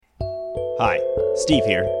Hi, Steve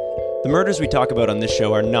here. The murders we talk about on this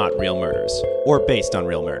show are not real murders, or based on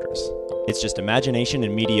real murders. It's just imagination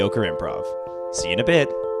and mediocre improv. See you in a bit.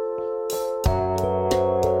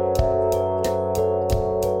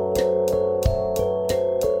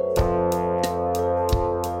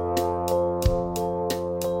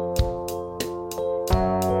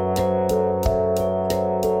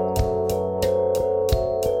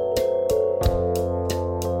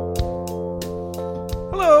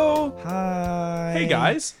 Hello! Hi. Hey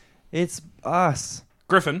guys, It's us.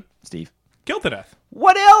 Griffin, Steve. killed to death.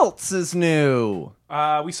 What else is new?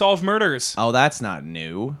 We solve murders. Oh, that's not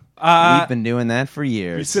new. Uh, We've been doing that for We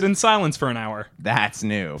years. sit in silence for an hour. That's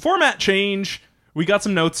new. Format change. We got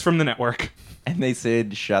some notes from the network. And they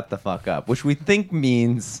said, shut the fuck up, which we think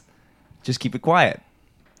means just keep it quiet.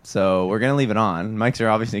 So we're going to leave it on. Mics are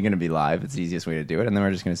obviously going to be live. It's the easiest way to do it. And then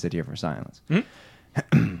we're just going to sit here for silence.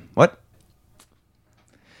 What?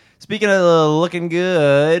 Speaking of looking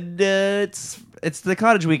good, it's the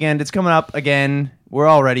cottage weekend. It's coming up again. We're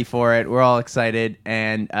all ready for it. We're all excited,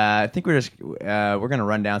 and I think we're gonna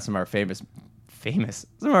run down some of our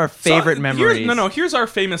some of our favorite memories. Here's our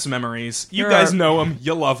famous memories. You Here guys are- know them.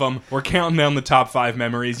 You love them. We're counting down the top 5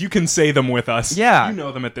 memories. You can say them with us. Yeah, You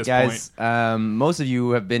know them at this guys. point. Most of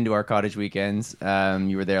you have been to our cottage weekends.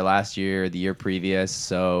 You were there last year, the year previous,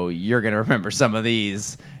 so you're gonna remember some of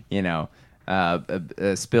these.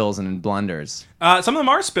 Spills and blunders. Some of them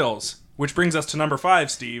are spills, which brings us to number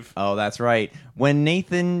 5, Steve. Oh, that's right. When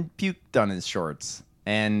Nathan puked on his shorts,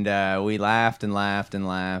 and we laughed and laughed and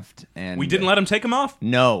laughed, and We didn't let him take them off.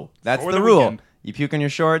 No, that's For the the rule. weekend. You puke on your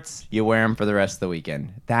shorts, you wear them for the rest of the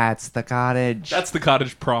weekend. That's the cottage. That's the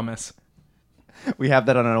cottage promise. We have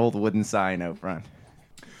that on an old wooden sign out front.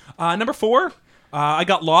 Number 4, I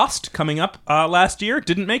got lost coming up last year.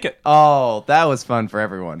 Didn't make it. Oh, that was fun for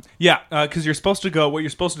everyone. Yeah, because you're supposed to go. What you're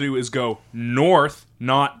supposed to do is go north,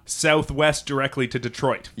 not southwest, directly to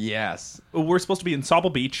Detroit. Yes. We're supposed to be in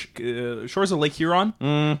Sauble Beach, shores of Lake Huron,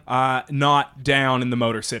 not down in the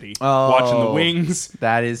Motor City, watching the Wings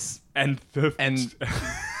That is... and And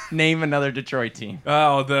name another Detroit team.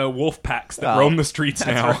 the wolf packs that roam the streets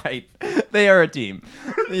now. That's right. They are a team.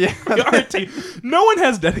 Yeah. They are a team. No one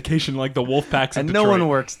has dedication like the wolf packs of And Detroit. no one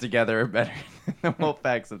works together better than the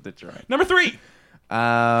Wolfpacks of Detroit. Number 3,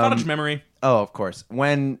 cottage memory, Oh, of course.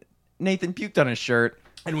 When Nathan puked on his shirt.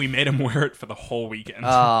 and we made him wear it for the whole weekend.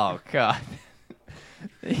 Oh God.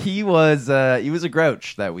 He was a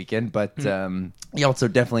grouch that weekend, but he also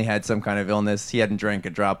definitely had some kind of illness. He hadn't drank a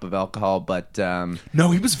drop of alcohol, but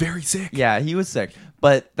No, he was very sick. yeah, he was sick.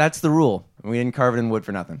 But that's the rule. We didn't carve it in wood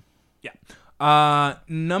for nothing. Yeah.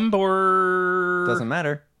 Number Doesn't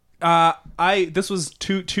matter. This was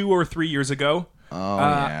two or 3 years ago. Oh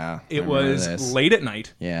yeah, It Remember was this. late at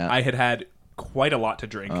night. Yeah. I had quite a lot to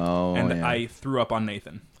drink. Oh, and yeah. I threw up on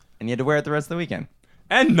Nathan. and you had to wear it the rest of the weekend.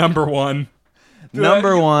 And number 1.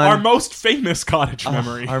 Number one. Our most famous cottage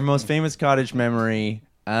memory. Our most famous cottage memory: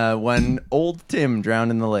 when old Tim drowned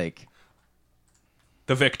in the lake.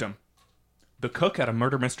 The victim. The cook at a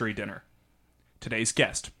murder mystery dinner. Today's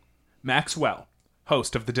guest. Maxwell,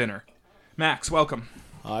 host of the dinner. Max, welcome.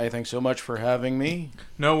 Hi, thanks so much for having me.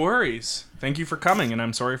 No worries. Thank you for coming, and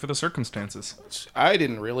I'm sorry for the circumstances. I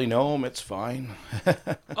didn't really know him. It's fine.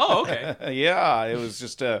 Oh, okay. Yeah, it was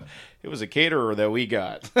just it was a caterer that we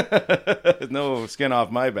got. No skin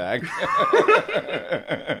off my back.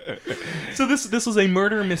 So this was a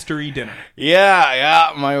murder mystery dinner.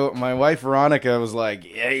 Yeah. My wife Veronica was like,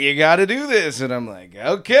 "Yeah, you got to do this," and I'm like,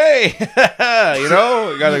 "Okay." We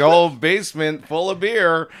got a whole basement full of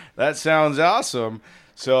beer. That sounds awesome.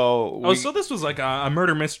 So Oh, so this was like a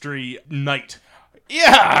murder mystery night.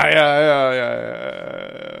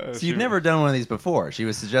 yeah. So you've never done one of these before. She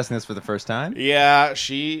was suggesting this for the first time. Yeah,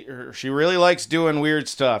 she really likes doing weird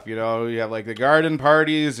stuff. You have like the garden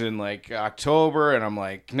parties in like October, and I'm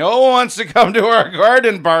like, no one wants to come to our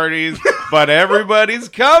garden parties, but everybody's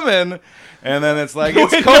coming. And then it's like,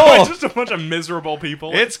 it's No, cold. it's just a bunch of miserable people.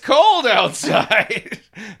 It's cold outside.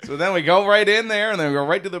 So then we go right in there, and then we go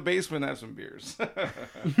right to the basement and have some beers.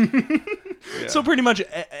 So pretty much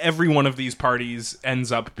every one of these parties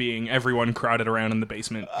ends up being everyone crowded around in the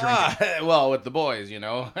basement drinking. Well, with the boys,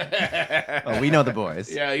 Oh, we know the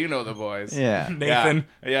boys. Yeah, you know the boys. Yeah. Nathan.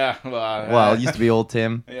 Yeah. Well, it used to be old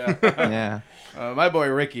Tim. Yeah. Yeah. My boy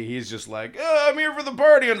Ricky, he's just like, I'm here for the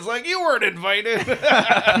party, and it's like, you weren't invited. Get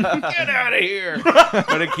out of here.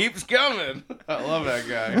 But it keeps coming. I love that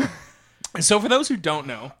guy. So for those who don't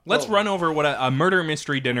know, let's run over what a murder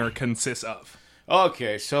mystery dinner consists of.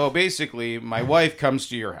 Okay, so basically, my wife comes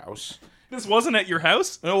to your house, This wasn't at your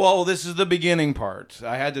house? Oh, well, this is the beginning part.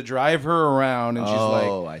 I had to drive her around, and she's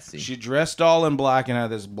Oh, like, I see. She dressed all in black and had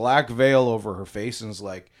this black veil over her face, and is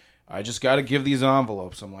like, I just got to give these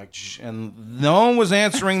envelopes. I'm like, and no one was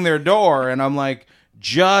answering their door, and I'm like,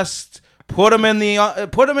 just put them in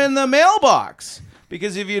the mailbox.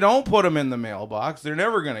 Because if you don't put them in the mailbox, they're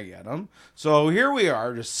never going to get them. So here we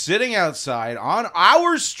are, just sitting outside on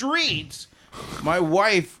our street. My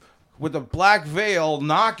wife with a black veil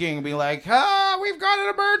knocking, be like, we've got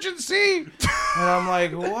an emergency. And I'm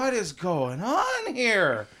like, what is going on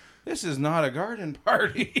here? This is not a garden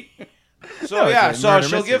party. So yeah, so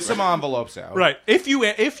she'll give some envelopes out. Right. If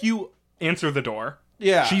you answer the door,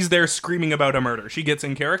 Yeah. she's there screaming about a murder. She gets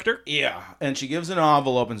in character. Yeah, and she gives an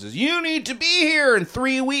envelope and says, you need to be here in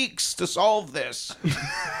 3 weeks to solve this.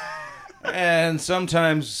 And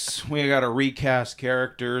sometimes we got to recast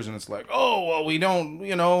characters, and it's like, oh, well, we don't,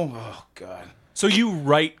 oh, God. So you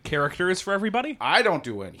write characters for everybody? I don't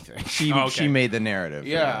do anything. She made the narrative.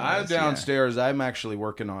 Yeah, for I'm this, downstairs. I'm actually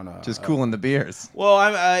working on a... Just cooling the beers. Well,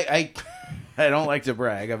 I don't like to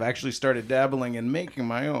brag. I've actually started dabbling in making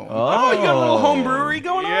my own. Oh, you got a little home brewery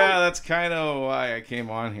going on? Yeah, that's kind of why I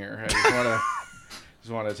came on here. I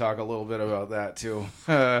just want to talk a little bit about that, too.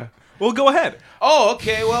 Well, go ahead. Oh,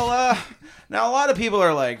 okay. Well, now a lot of people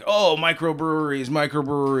are like, "Oh,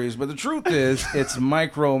 microbreweries," but the truth is, it's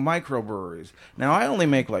microbreweries. Now, I only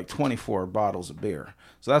make like 24 bottles of beer,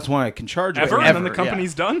 so that's why I can charge Ever? way And then more. the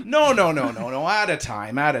company's done? No, at a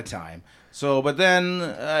time. So, but then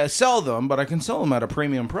I sell them, but I can sell them at a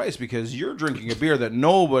premium price because you're drinking a beer that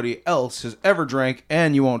nobody else has ever drank,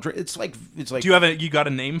 and you won't drink. It's like. Do you got a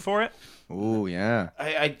name for it? Ooh, yeah.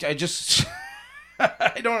 I just.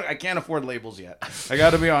 I can't afford labels yet. I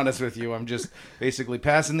got to be honest with you. I'm just basically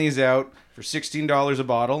passing these out for $16 a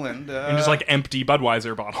bottle, and just like empty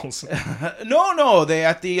Budweiser bottles. no, they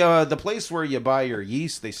at the place where you buy your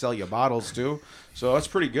yeast, they sell you bottles too. So that's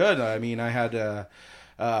pretty good. I mean, I had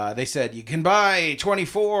they said you can buy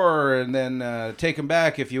 24 and then take them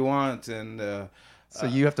back if you want, and So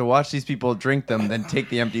you have to watch these people drink them, then take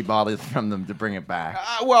the empty bottles from them to bring it back.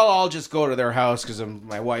 well, I'll just go to their house because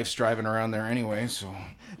my wife's driving around there anyway. So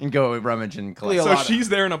And go rummage and collect. Leo- So lot of- she's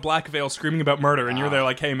there in a black veil screaming about murder, and you're there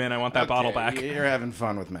like, hey, man, I want that bottle back. You're having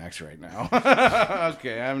fun with Max right now.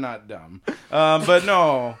 Okay, I'm not dumb. But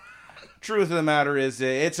no, truth of the matter is,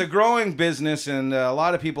 it's a growing business, and a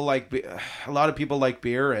lot of people like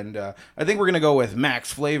beer, and I think we're gonna go with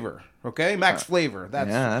Max Flavor. Okay, Max Flavor. That's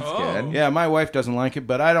That's good. yeah. My wife doesn't like it,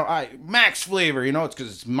 but Max Flavor. It's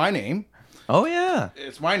because it's my name. Oh, yeah.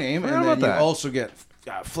 It's my name, Forgot and then about you that. also get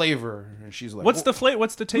flavor. And she's like, What's the flavor?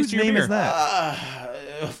 What's the taste Whose of your name beer? is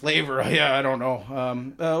that? flavor? Yeah, I don't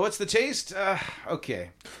know. What's the taste? Okay.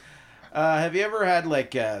 Have you ever had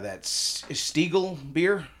like that Stiegel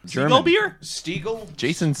beer? Seagull beer? Stiegel?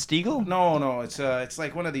 Jason Stiegel? No, it's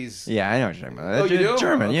like one of these. Yeah, I know what you're talking about. Oh, you do?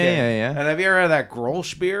 German. Okay. Yeah. And have you ever had that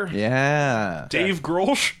Grolsch beer? Yeah. Dave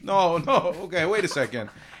Grohl? No. Okay, wait a second.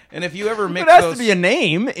 And if you ever mix It has those, to be a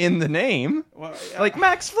name in the name. well, Like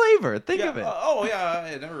Max Flavor. Think yeah, of it. yeah,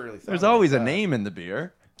 I never really thought. There's about always a that. name in the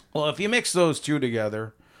beer. Well, if you mix those two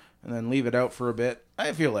together and then leave it out for a bit,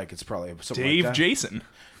 I feel like it's probably something Dave like that. Jason.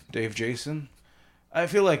 Dave Jason. I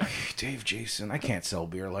feel like Dave Jason. I can't sell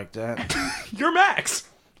beer like that. You're Max.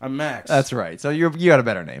 I'm Max. That's right. So you got a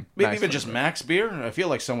better name. maybe Max even Flavor. just Max beer. I feel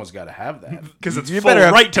like someone's got to have that. Because it's You full better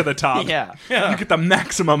have- right to the top. Yeah. You get the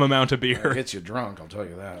maximum amount of It beer. gets you drunk. I'll tell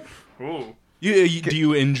you that. Ooh. Do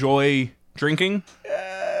you enjoy drinking?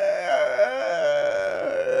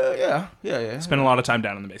 Yeah. Spend a lot of time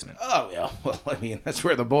down in the basement. Oh yeah. Well, I mean, that's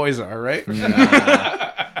where the boys are, right?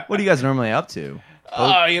 What are you guys normally up to?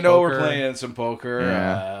 We're Poker. playing some poker.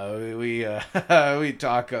 Yeah. We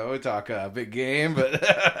talk big game,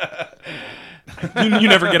 but You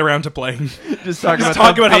never get around to playing. Just talking Just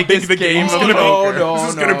talk about how big biggest the game's game going to of be. poker. This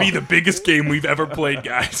is going to be the biggest game we've ever played,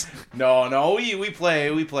 guys. no, we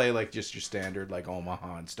play like just your standard like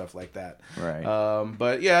Omaha and stuff like that. Right.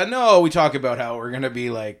 But yeah, no, we talk about how we're gonna be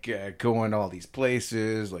like going to all these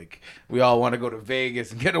places. Like we all want to go to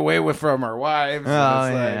Vegas and get away from our wives. Oh,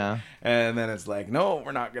 and it's yeah. Like, and then it's like, no,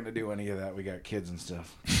 we're not gonna do any of that. We got kids and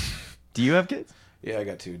stuff. Do you have kids? Yeah, I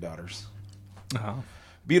got 2 daughters. Oh.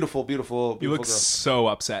 Beautiful You look girls. so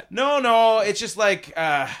upset. No, it's just like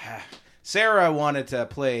Sarah wanted to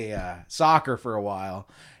play soccer for a while,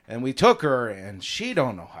 and we took her, and she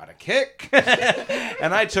don't know how to kick.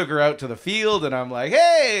 And I took her out to the field, and I'm like,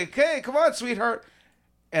 hey, come on, sweetheart.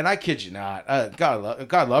 And I kid you not,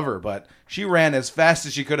 God love her, but she ran as fast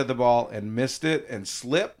as she could at the ball and missed it and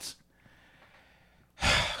slipped.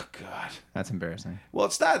 God. That's embarrassing. Well,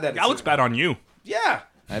 it's not that. That looks bad on you. Yeah.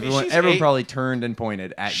 Everyone, she's everyone 8 probably turned and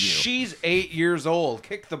pointed at you. She's 8 years old.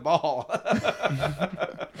 Kick the ball.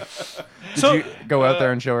 Did you go out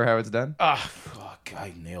there and show her how it's done? Fuck,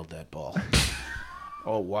 I nailed that ball.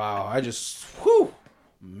 Oh, wow. I just, whew,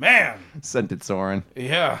 man. Sent it soaring.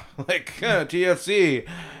 Yeah, like TFC.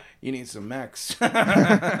 You need some Max.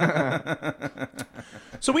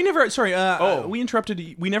 So we never. Sorry, we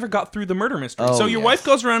interrupted. We never got through the murder mystery. Oh, so your yes. wife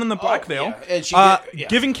goes around in the black veil, yeah, and she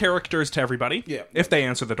giving characters to everybody. Yeah. If they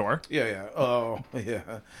answer the door. Yeah. Oh,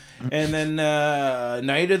 yeah. And then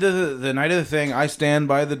night of the night of the thing, I stand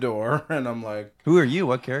by the door, and I'm like, Who are you?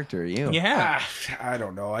 What character are you? Yeah. I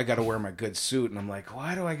don't know. I got to wear my good suit, and I'm like,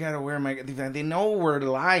 why do I got to wear my? They know we're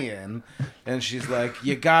lying, and she's like,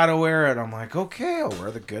 you got to wear it. I'm like, okay, I'll wear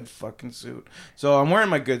the good fucking suit. So I'm wearing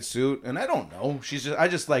my good suit, and I don't know. I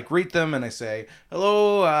just like greet them, and I say,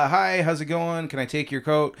 hello, hi, how's it going? Can I take your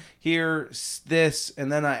coat? Here, this,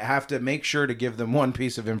 and then I have to make sure to give them one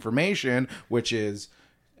piece of information, which is,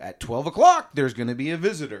 at 12 o'clock, there's going to be a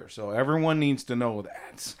visitor. So everyone needs to know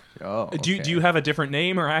that. Oh, Do you have a different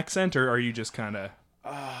name or accent, or are you just kind of?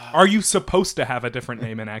 Are you supposed to have a different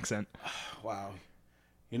name and accent? Wow.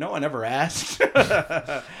 You know, I never asked.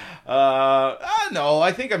 No,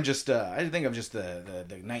 I think I'm just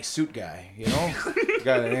the nice suit guy, you know? The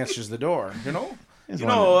guy that answers the door, you know?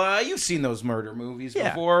 You've seen those murder movies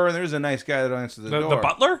before, and there's a nice guy that answers the door. The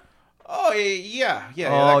butler? Oh, yeah. Oh,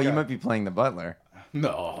 that you guy. might be playing the butler.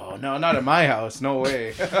 No, not at my house. No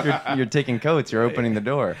way. You're taking coats. You're opening the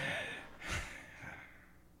door.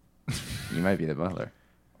 You might be the butler.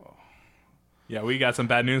 Yeah, we got some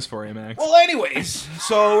bad news for you, Max. Well, anyways,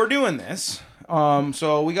 so we're doing this.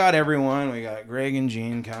 So we got everyone. We got Greg and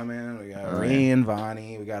Gene coming. We got Ray and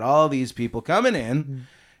Vonnie. We got all these people coming in.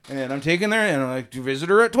 And I'm taking their, and I'm like,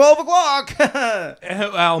 visitor at 12 o'clock.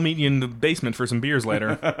 I'll meet you in the basement for some beers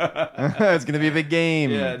later. It's gonna be a big game.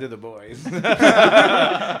 Yeah, to the boys.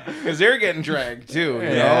 Because they're getting dragged, too. You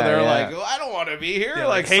know? They're like, oh, I don't want to be here.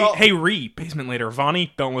 Like, hey, Ree, basement later.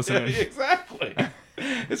 Vonnie, don't listen in. Exactly.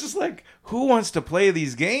 It's just like, who wants to play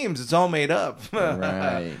these games? It's all made up.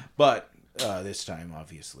 Right. But this time,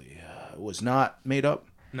 obviously, it was not made up.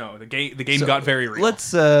 No, the game got very real.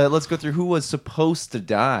 Let's go through who was supposed to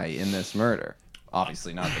die in this murder.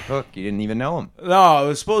 Obviously not the cook. You didn't even know him. No, it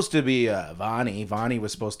was supposed to be Vonnie. Vonnie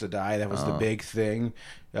was supposed to die. That was the big thing.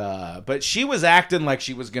 But she was acting like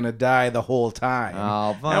she was going to die the whole time.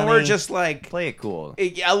 Oh, and we're Vonnie. just like... Play it cool.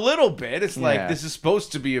 A little bit. It's like, Yeah. this is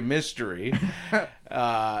supposed to be a mystery.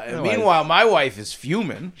 And meanwhile, my wife is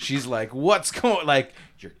fuming. She's like, what's going... Like,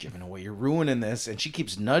 you're giving away, you're ruining this. And she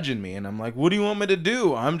keeps nudging me. And I'm like, what do you want me to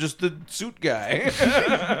do? I'm just the suit guy.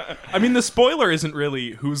 I mean, the spoiler isn't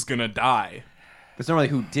really who's gonna die. It's not really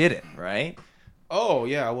who did it, right? Oh,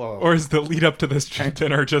 yeah, well... Or is the lead up to this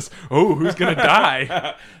dinner just, who's gonna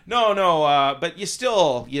die? No, but you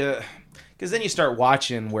still... Because then you start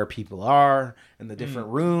watching where people are, and the different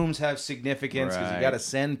rooms have significance, because you Right. got to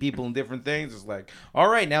send people in different things. It's like, all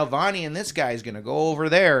right, now Vonnie and this guy's going to go over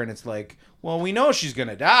there, and it's like, well, we know she's going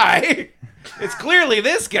to die. It's clearly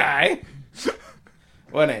this guy.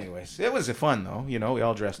 Well, anyways, it was fun, though. You know, we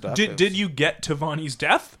all dressed up. Did you get to Vonnie's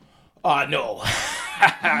death? No.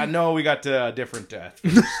 No, we got to a different death.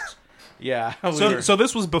 Yeah. So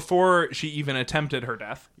this was before she even attempted her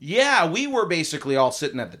death. Yeah, we were basically all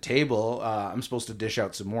sitting at the table. I'm supposed to dish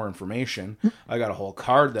out some more information. I got a whole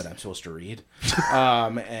card that I'm supposed to read.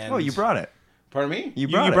 And Oh, you brought it. Pardon me? You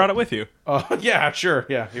brought it with you. Oh, yeah, sure.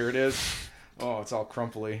 Yeah, here it is. Oh, it's all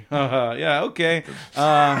crumply. Yeah, okay.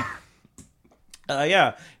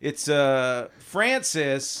 Yeah, it's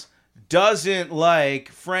Francis doesn't like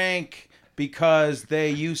Frank because they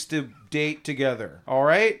used to date together. All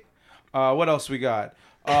right? What else we got?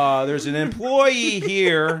 There's an employee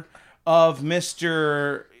here of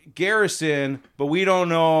Mr. Garrison, but we don't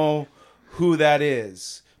know who that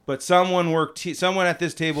is. But someone at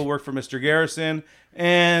this table worked for Mr. Garrison,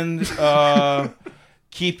 and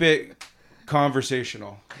keep it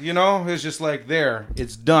conversational. You know, it's just like there,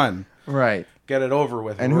 it's done. Right. Get it over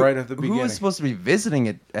with And right at the beginning. Who was supposed to be visiting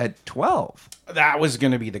it at 12? That was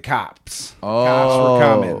going to be the cops. Oh. Cops were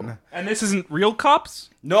coming. And this isn't real cops?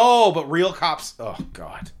 No, but real cops. Oh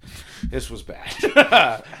God, this was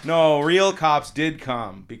bad. No, real cops did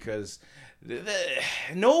come because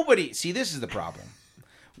nobody. See, this is the problem.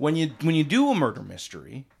 When you do a murder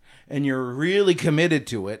mystery and you're really committed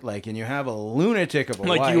to it, like, and you have a lunatic of a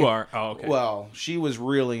Like wife, you are. Oh, okay. Well, she was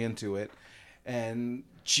really into it, and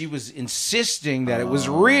she was insisting that it was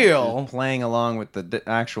real. Playing along with the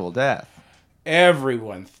actual death.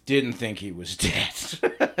 Everyone didn't think he was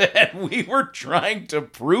dead. and we were trying to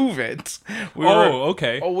prove it.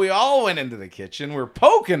 Okay. We all went into the kitchen. We're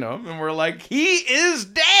poking him, and we're like, he is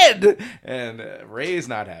dead. And Ray's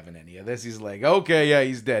not having any of this. He's like, okay, yeah,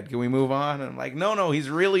 he's dead. Can we move on? And I'm like, no, he's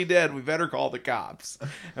really dead. We better call the cops.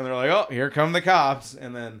 And they're like, oh, here come the cops.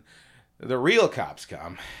 And then the real cops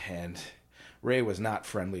come, and Ray was not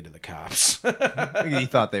friendly to the cops. He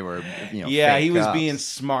thought they were, yeah, fake he was cops. being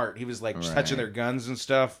smart. He was like touching their guns and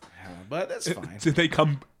stuff. But that's fine. Did they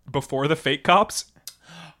come before the fake cops?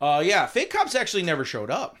 Yeah, fake cops actually never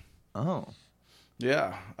showed up. Oh.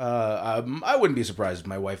 Yeah. I wouldn't be surprised if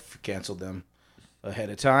my wife canceled them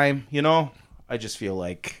ahead of time, I just feel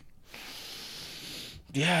like,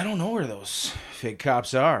 yeah, I don't know where those fake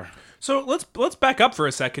cops are. So let's back up for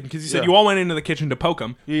a second, because you said Yeah. you all went into the kitchen to poke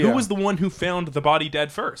him. Yeah. Who was the one who found the body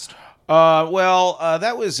dead first? That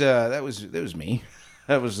was me.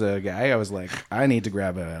 That was the guy. I was like, I need to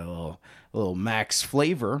grab a little Max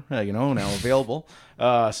flavor, now available.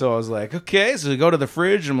 So I was like, okay. So I go to the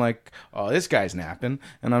fridge. I'm like, oh, this guy's napping.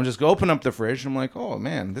 And I'm just open up the fridge. And I'm like, oh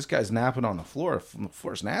man, this guy's napping on the floor. The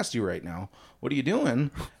floor's nasty right now. What are you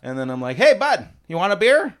doing? And then I'm like, hey, bud, you want a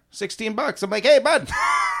beer? $16. I'm like, hey, bud,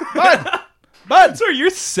 bud. Sir,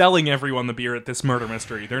 you're selling everyone the beer at this murder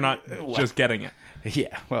mystery. They're not just getting it.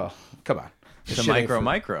 Yeah. Well, come on. It's This a shit ain't free.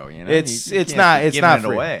 micro, It's You it's can't not be it's giving not it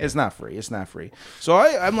free. away. It's not free. It's not free. So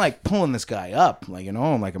I'm like pulling this guy up,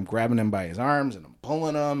 I'm grabbing him by his arms and I'm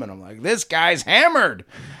pulling him and I'm like, this guy's hammered.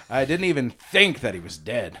 I didn't even think that he was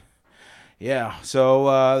dead. Yeah. So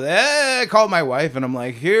I called my wife and I'm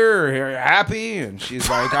like, here, happy? And she's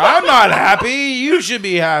like, I'm not happy. You should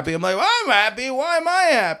be happy. I'm like, well, I'm happy. Why am I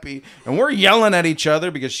happy? And we're yelling at each other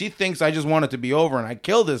because she thinks I just want it to be over and I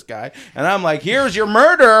killed this guy. And I'm like, here's your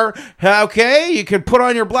murder. Okay, you can put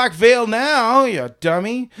on your black veil now, you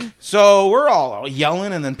dummy. So we're all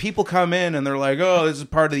yelling and then people come in and they're like, oh, this is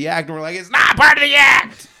part of the act. And we're like, it's not part of the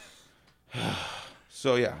act.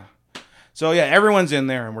 So yeah, everyone's in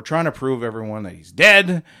there, and we're trying to prove everyone that he's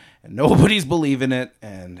dead, and nobody's believing it,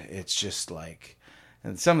 and it's just like,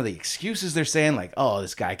 and some of the excuses they're saying, like, oh,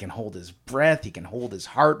 this guy can hold his breath, he can hold his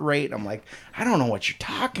heart rate. I'm like, I don't know what you're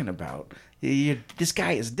talking about. This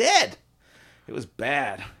guy is dead. It was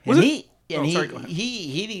bad. Sorry, go ahead.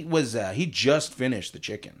 He just finished the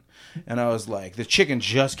chicken. And I was like, the chicken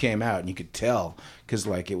just came out, and you could tell because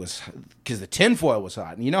the tinfoil was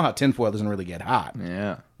hot, and you know how tinfoil doesn't really get hot.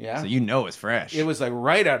 Yeah. Yeah. So it's fresh. It was like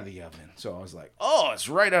right out of the oven. So I was like, oh, it's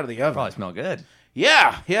right out of the oven. Probably smell good.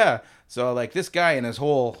 Yeah. So like this guy and his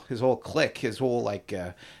whole clique, his whole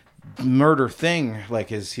murder thing,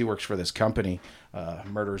 he works for this company,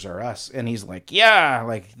 Murders Are Us, and he's like,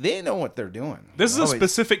 yeah, they know what they're doing. This is a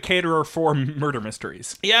specific caterer for murder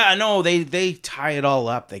mysteries. Yeah, no, they tie it all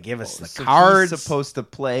up. They give us the So cards. He's supposed to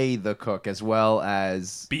play the cook as well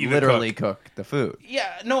as Be the literally cook the food.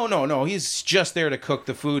 Yeah, no. He's just there to cook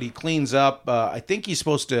the food. He cleans up. I think he's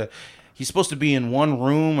supposed to be in one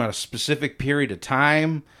room at a specific period of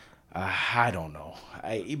time. I don't know.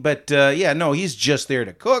 He's just there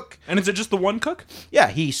to cook. And is it just the one cook? Yeah,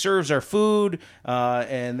 he serves our food,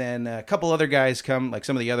 and then a couple other guys come, like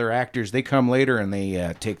some of the other actors. They come later and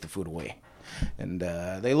they take the food away. And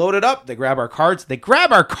they load it up. They grab our cards. They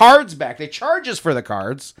grab our cards back. They charge us for the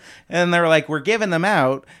cards, and they're like, "We're giving them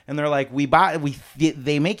out." And they're like,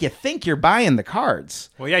 They make you think you're buying the cards.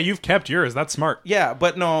 Well, yeah, you've kept yours. That's smart. Yeah,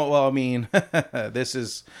 but no. Well, I mean, this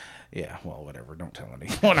is. Yeah, well, whatever. Don't tell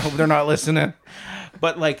anyone. I hope they're not listening.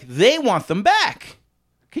 But they want them back.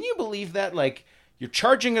 Can you believe that? You're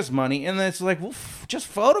charging us money, and then it's like, well,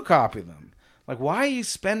 just photocopy them. Why are you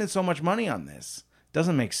spending so much money on this?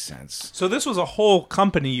 Doesn't make sense. So this was a whole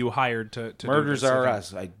company you hired to Murders do this Are event.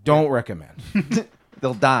 Us. I don't recommend.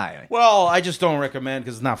 They'll die. Well, I just don't recommend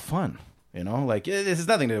because it's not fun. It has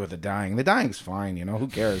nothing to do with the dying. The dying's fine. Who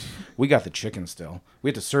cares? We got the chicken still. We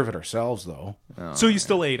had to serve it ourselves, though. So you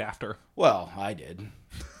still ate after? Well, I did.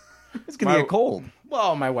 It's gonna get cold.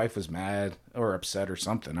 Well, my wife was mad or upset or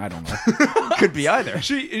something. I don't know. Could be either.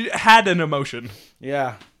 She had an emotion.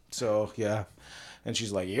 Yeah. So, yeah. And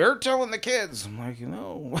she's like, you're telling the kids. I'm like,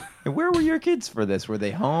 no. Where were your kids for this? Were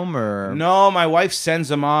they home or? No, my wife sends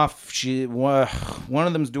them off. One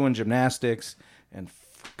of them's doing gymnastics. And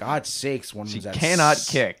for God's sakes, one of them's Cannot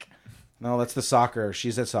kick. No, that's the soccer.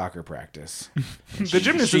 She's at soccer practice. The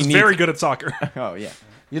gymnast is very good at soccer. Oh yeah.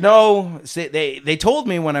 They told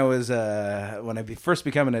me when I first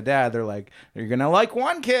becoming a dad, they're like, you're gonna like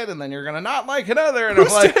one kid and then you're gonna not like another, and I'm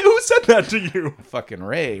like, Who said that to you? fucking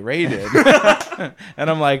Ray did. And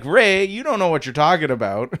I'm like, Ray, you don't know what you're talking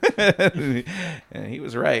about. And he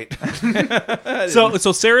was right.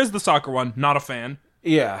 So Sarah's the soccer one, not a fan.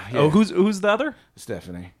 Yeah. Oh, who's the other?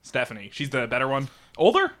 Stephanie? Stephanie. She's the better one.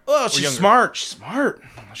 Older? Oh, Or she's younger? smart. She's smart.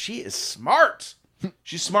 She is smart.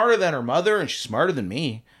 She's smarter than her mother, and she's smarter than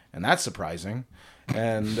me, and that's surprising.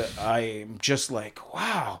 And I'm just like,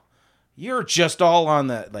 wow, you're just all on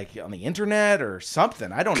the internet or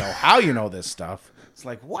something. I don't know how you know this stuff. It's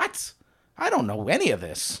like, what? I don't know any of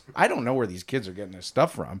this. I don't know where these kids are getting this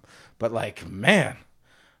stuff from. But like, man,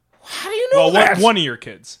 how do you know Well, that? one of your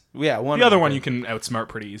kids. Yeah, one. The of other them one did. you can outsmart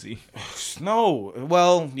pretty easy. No.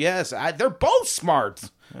 Well, yes, they're both smart.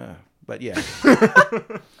 But yeah.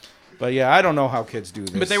 But yeah, I don't know how kids do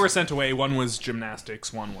this. But they were sent away. One was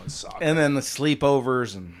gymnastics, one was soccer. And then the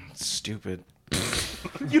sleepovers and stupid.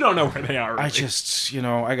 You don't know where they are. Really. I just,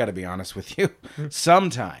 I got to be honest with you.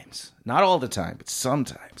 Sometimes, not all the time, but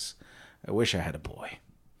sometimes, I wish I had a boy.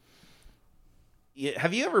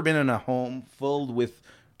 Have you ever been in a home filled with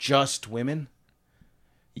just women?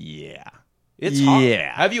 Yeah. It's hot.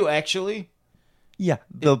 Yeah. Have you actually? Yeah.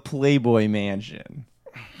 The Playboy Mansion.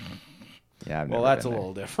 Yeah. I've Well, never that's a been there.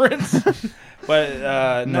 little different.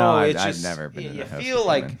 But no, I've it's just never been in you a house feel with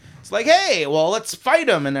like women. it's like, hey, well, let's fight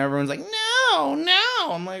them, and everyone's like, no.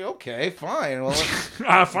 I'm like, okay, fine. Well,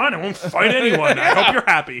 Fine, I won't fight anyone. I hope you're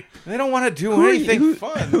happy. they don't want to do anything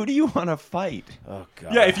fun. Who do you want to fight? Oh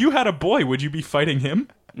god. Yeah, if you had a boy, would you be fighting him?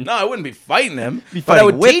 No, I wouldn't be fighting him. Be But I fighting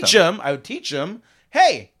would with teach them. him. I would teach him.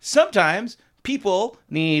 Hey, sometimes people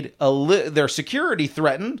need their security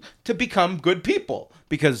threatened to become good people,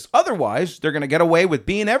 because otherwise they're going to get away with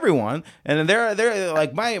being everyone. And they're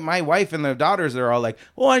like my wife and their daughters. They're all like,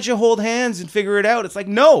 well, why don't you hold hands and figure it out? It's like,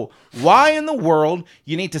 no. Why in the world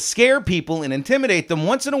you need to scare people and intimidate them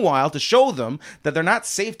once in a while to show them that they're not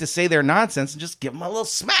safe to say their nonsense, and just give them a little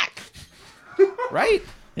smack, right?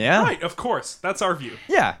 Yeah. Right, of course. That's our view.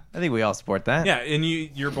 Yeah. I think we all support that. Yeah, and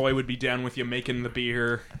your boy would be down with you making the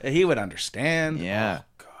beer. He would understand. Yeah. Oh,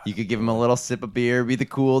 God. You could give him a little sip of beer, be the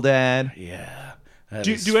cool dad. Yeah. That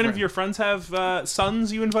Do is any of right. your friends have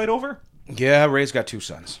sons you invite over? Yeah, Ray's got 2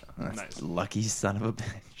 sons. Nice. Lucky son of a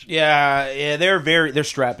bitch. Yeah, they're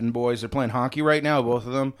strapping boys. They're playing hockey right now, both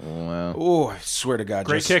of them. Wow. Oh, I swear to God,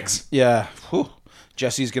 Great kicks. Yeah, whew.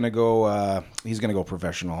 Jesse's gonna go. He's gonna go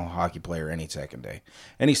professional hockey player any second. It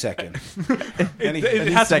has to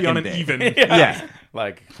be on second an day. even. Yeah.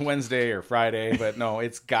 Like Wednesday or Friday, but no,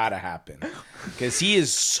 it's gotta happen because he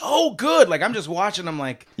is so good. Like I'm just watching him.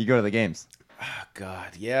 Like, You go to the games. oh,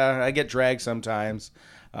 God, yeah, I get dragged sometimes.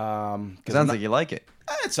 Sounds like you like it.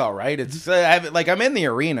 It's all right. It's I'm in the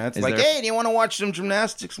arena. It's Is like, there- hey, do you want to watch some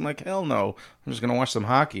gymnastics? I'm like, hell no. I'm just gonna watch some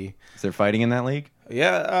hockey. Is there fighting in that league?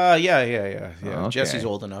 Yeah. Okay. Jesse's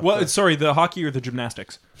old enough. Well, sorry, the hockey or the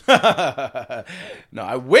gymnastics? No,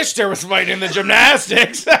 I wish there was fight in the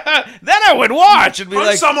gymnastics. Then I would watch and be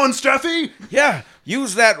like, someone, Steffi! yeah,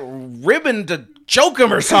 use that ribbon to choke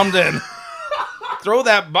him or something. Throw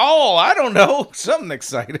that ball. I don't know. Something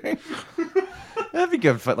exciting. That'd be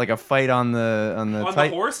good. Like a fight on the the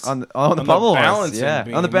horse? on the the pummel horse. balancing Yeah,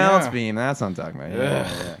 beam, on the balance yeah. beam. That's what I'm talking about.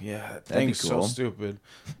 Yeah, that That'd be thing's so cool. stupid.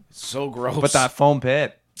 It's so gross. But that foam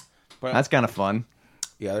pit. But- That's kind of fun.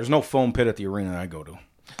 Yeah, there's no foam pit at the arena I go to.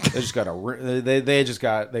 They just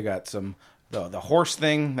got they got some the horse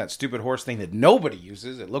thing, that stupid horse thing that nobody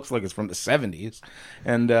uses. It looks like it's from the 70s,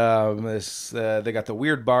 and they got the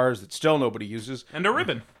weird bars that still nobody uses. And a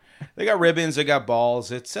ribbon. They got ribbons, they got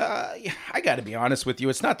balls. It's I got to be honest with you,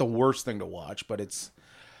 it's not the worst thing to watch, but it's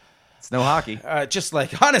It's no hockey. just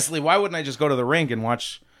like honestly, why wouldn't I just go to the rink and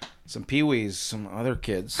watch some peewees, some other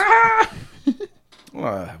kids?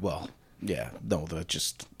 Well, yeah, no,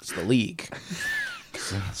 it's the league.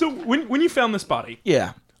 So when you found this body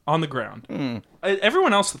Yeah. on the ground,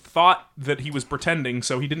 everyone else thought that he was pretending,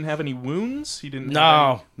 so he didn't have any wounds. He didn't.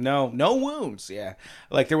 have No wounds. Yeah,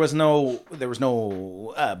 like there was no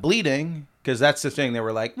bleeding, because that's the thing. They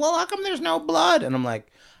were like, "Well, how come there's no blood?" And I'm like,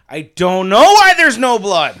 "I don't know why there's no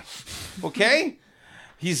blood." Okay,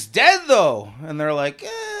 he's dead though, and they're like,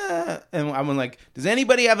 and I'm like, "Does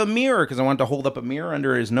anybody have a mirror?" Because I wanted to hold up a mirror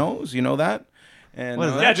under his nose. You know that? And What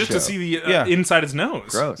is Yeah, that just show? to see the Yeah. inside his nose.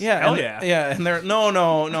 Gross. Yeah, Hell and, yeah. yeah, and they're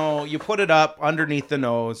no. You put it up underneath the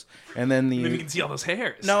nose, and then And then you can see all those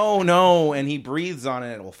hairs. No, and he breathes on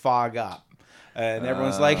it, it'll fog up. And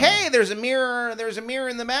everyone's like, hey, there's a mirror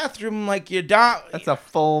in the bathroom. Like, you don't. That's a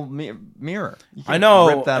full mirror. You can I know,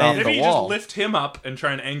 Rip that off and- the Maybe you wall. just lift him up and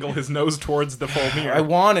try and angle his nose towards the full mirror. I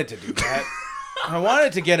wanted to do that. I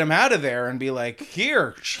wanted to get him out of there and be like,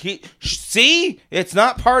 here, see? It's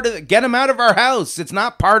not part of get him out of our house. It's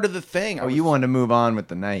not part of the thing. Oh, you wanted to move on with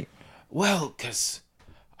the night. Well, because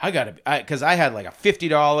because I had like a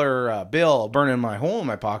 $50 bill burning my hole in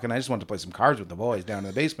my pocket, and I just wanted to play some cards with the boys down in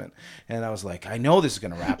the basement. And I was like, I know this is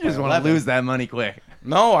going to wrap. You just by want to 11. lose that money quick.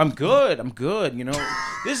 No, I'm good. You know,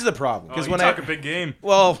 this is the problem. Because Because when talk a big game.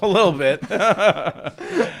 well, a little bit.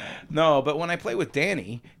 No, but when I play with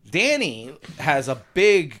Danny has a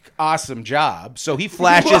big, awesome job, so he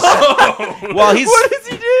flashes. Well, he's What does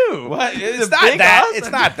he do? what? It's a not big that. awesome-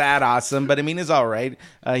 It's not that awesome, but I mean, it's all right.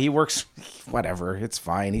 He works. Whatever. It's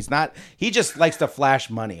fine. He's not. He just likes to flash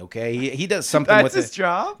money. Okay. He does something That's with his it.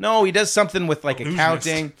 job? No, he does something with like Illusionist.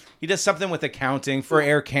 accounting. He does something with accounting for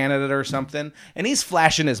Air Canada or something, and he's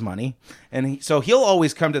flashing his money. And so he'll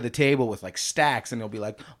always come to the table with like stacks, and he'll be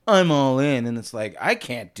like, "I'm all in," and it's like, I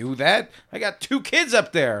can't do that. I got 2 kids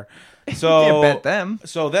up there. So Can't bet them.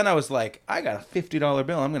 So then I was like, I got a $50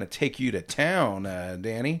 bill. I'm going to take you to town,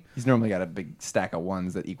 Danny. He's normally got a big stack of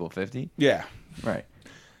ones that equal 50. Yeah. Right.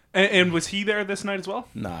 And was he there this night as well?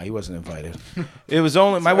 Nah, he wasn't invited. It was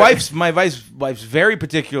only my wife's very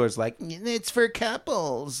particular. It's like, it's for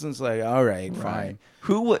couples. And it's like, all right, fine.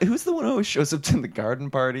 Who's the one who always shows up to the garden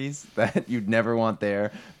parties that you'd never want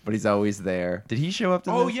there, but he's always there? Did he show up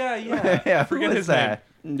to Oh, this? yeah. Yeah, I forget who his was name. that?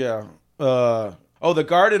 Yeah. The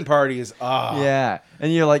garden parties. Yeah,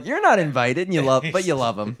 and you're like, you're not invited, and you love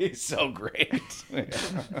him. He's so great.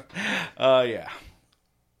 Yeah.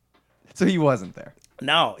 So he wasn't there.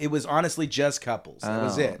 No, it was honestly just couples. That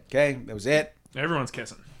was Oh. it. Okay, that was it. Everyone's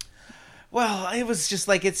kissing. Well, it was just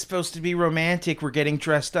like, it's supposed to be romantic. We're getting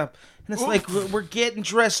dressed up. And it's like, we're getting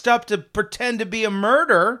dressed up to pretend to be a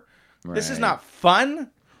murder. This is Right. not fun.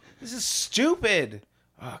 This is stupid.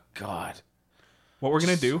 Oh, God. What we're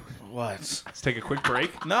going to do What? is take a quick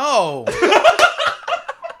break. No.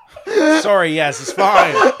 Sorry, yes, it's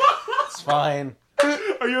fine. It's fine.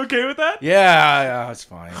 Are you okay with that? Yeah, it's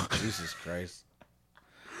fine. Jesus Christ.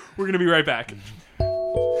 We're going to be right back.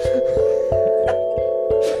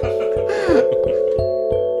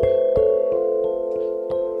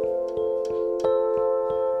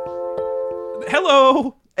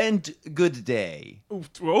 Hello. And good day.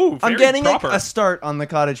 Oh, I'm very getting proper. a start on the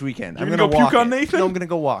cottage weekend. You're I'm gonna gonna go puke walk on it. Nathan? No, I'm gonna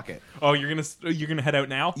go walk it. Oh, you're gonna head out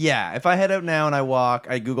now? Yeah, if I head out now and I walk,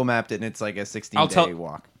 I Google mapped it and it's like a 16-day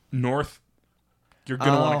walk. North. You're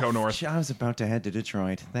gonna want to go north. I was about to head to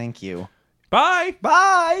Detroit. Thank you. Bye.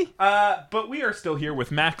 Bye. But we are still here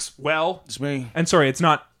with Maxwell. It's me. And sorry, it's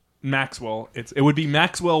not Maxwell. It would be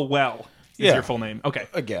Maxwell Well. Is Yeah. your full name? Okay.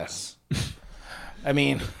 I guess. I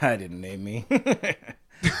mean, I didn't name me.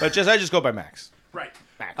 But I just go by Max. Right.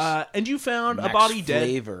 Max. And you found Max a body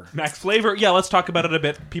Flavor. dead. Max Flavor. Yeah, let's talk about it a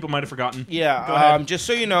bit. People might have forgotten. Go Yeah, ahead. just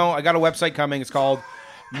so you know, I got a website coming. It's called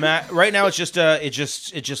right now it's just it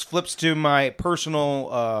just flips to my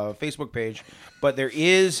personal Facebook page, but there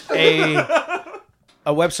is a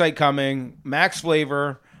website coming, Max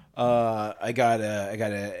Flavor. I got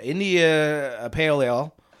a India Pale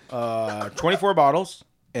Ale, 24 bottles.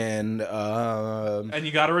 And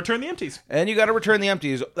you got to return the empties. you got to return the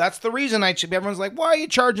empties. That's the reason everyone's like, why are you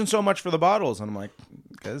charging so much for the bottles? And I'm like,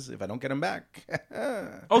 because if I don't get them back.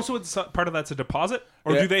 Oh, so it's part of that's a deposit,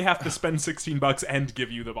 or Yeah. do they have to spend $16 and give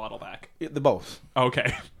you the bottle back? The both.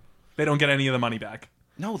 Okay, they don't get any of the money back.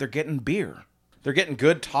 No, they're getting beer. They're getting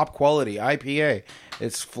good, top quality IPA.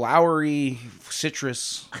 It's flowery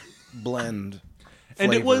citrus blend.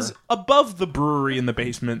 And it flavor. was above the brewery in the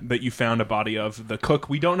basement that you found a body of the cook.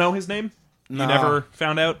 We don't know his name. Nah. You never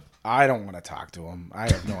found out. I don't want to talk to him. I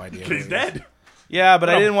have no idea. who He's he is. dead. Yeah, but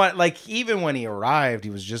I Oh. didn't want, like, even when he arrived, he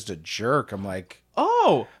was just a jerk. I'm like,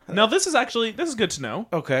 Oh, now this is good to know.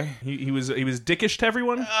 okay. He was dickish to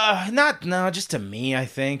everyone. Just to me, I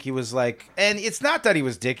think. He was like, and it's not that he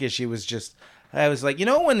was dickish. He was just, I was like, you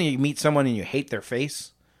know when you meet someone and you hate their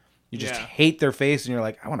face? You just Yeah. hate their face and you're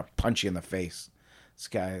like, I want to punch you in the face. This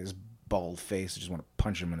guy is bald face. I just want to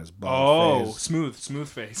punch him in his bald face. smooth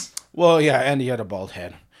face. Well, yeah, and he had a bald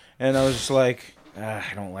head. And I was just like, I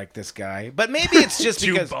don't like this guy. But maybe it's just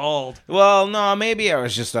Too because... bald. Well, no, maybe I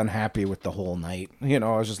was just unhappy with the whole night. You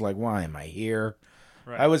know, I was just like, why am I here?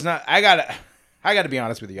 Right. I was not... I gotta be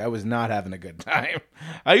honest with you. I was not having a good time.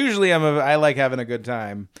 I like having a good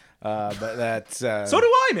time. But that's... So do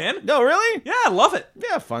I, man. No, really? Yeah, I love it.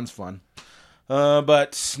 Yeah, fun's fun.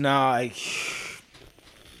 But no, I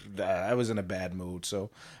was in a bad mood, so...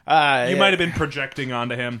 You might have been projecting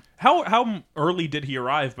onto him. How early did he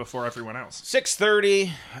arrive before everyone else? 6:30,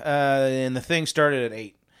 and the thing started at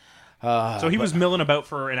 8. So he was milling about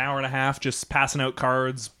for an hour and a half, just passing out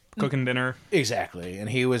cards, cooking dinner. Exactly, and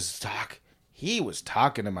he was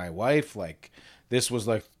talking to my wife like this was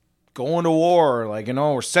like going to war, like, you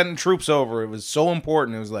know, we're sending troops over. It was so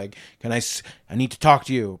important. It was like, I need to talk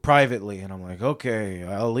to you privately. And I'm like, okay,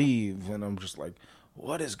 I'll leave. And I'm just like,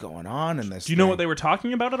 what is going on in this? Do you know what they were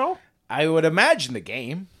talking about at all? I would imagine the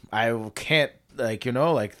game. I can't, like, you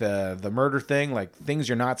know, like the murder thing, like things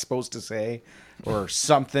you're not supposed to say or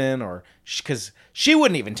something, or because she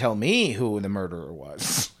wouldn't even tell me who the murderer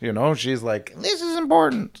was. You know, she's like, this is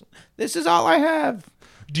important. This is all I have.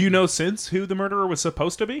 Do you know since who the murderer was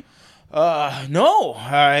supposed to be? No.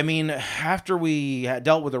 I mean, after we had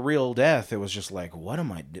dealt with a real death, it was just like, what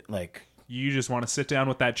am I like? You just want to sit down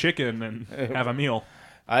with that chicken and have a meal.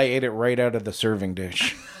 I ate it right out of the serving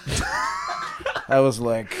dish. I was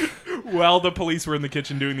like, While the police were in the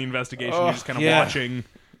kitchen doing the investigation, you're just kind of watching.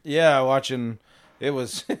 yeah, watching. It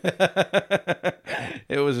was,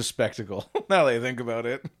 it was a spectacle. Now that I think about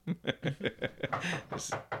it.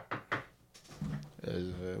 What's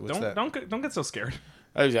that? Don't get so scared.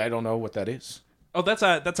 I don't know what that is. Oh, that's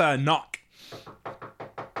a knock.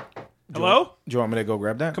 Hello? Do you want me to go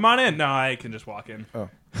grab that? Come on in. No, I can just walk in. Oh.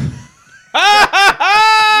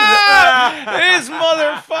 This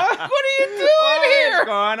motherfucker! What are you doing here? What's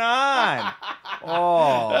going on?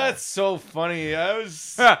 Oh, That's so funny. I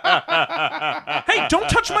was. Hey, don't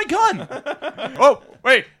touch my gun! oh,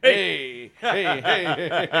 wait, Hey,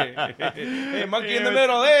 monkey in the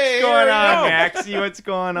middle. Hey, what's going on, go. Maxie? What's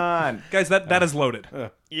going on? Guys, that is loaded.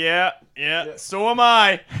 Yeah. So am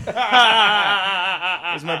I.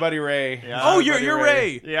 There's my buddy Ray. Yeah. Oh, you're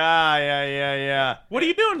Ray. Yeah. What are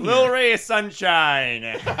you doing here? Little ray of sunshine.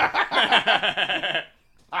 Yeah.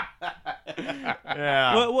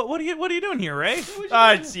 What are you doing here, Ray?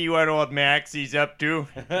 I'd see what old Maxie's up to.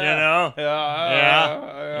 You know.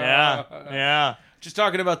 Yeah. Just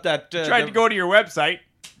talking about that. Tried to go to your website.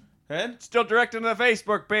 And? Still directing to the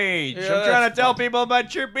Facebook page. Yeah, I'm trying to that's tell fun. people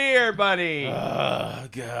about your beer, buddy. Oh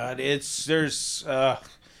God, it's this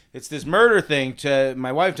murder thing.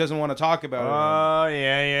 My wife doesn't want to talk about it. Oh,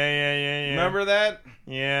 yeah. Remember that?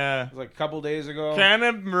 Yeah. It was like a couple days ago. Kind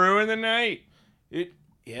of ruined the night.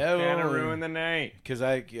 Kind of ruined the night. Because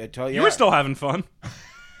I tell you, You were still having fun.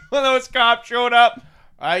 When those cops showed up.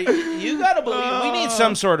 You gotta believe we need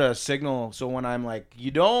some sort of signal. So when I'm like,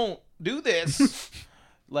 you don't do this.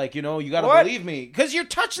 Like, you know, you gotta What? believe me. Because you're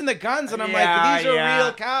touching the guns, and I'm Yeah, like, these are yeah.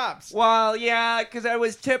 real cops. Well, yeah, because I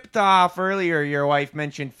was tipped off earlier. Your wife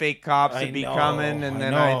mentioned fake cops I would be know, coming, and I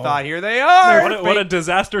then know. I thought, here they are. What a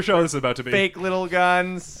disaster show this is about to be. Fake little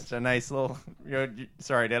guns. It's a nice little.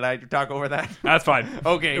 Sorry, did I talk over that? That's fine.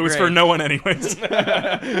 Okay, It was great. for no one anyways.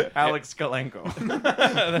 Alex Skalenko.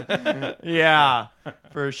 Yeah,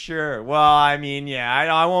 for sure. Well, I mean,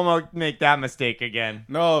 yeah, I won't make that mistake again.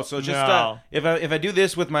 No, so just No. if I do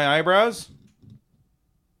this with my eyebrows,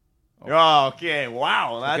 Oh, okay.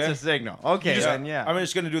 Wow, that's Okay. a signal. Okay, then yeah. I'm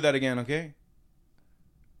just gonna do that again. Okay.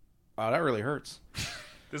 Oh, that really hurts.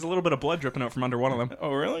 There's a little bit of blood dripping out from under one of them.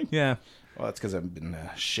 Oh, really? Yeah. Well, that's because I've been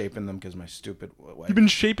shaping them because my stupid wife. You've been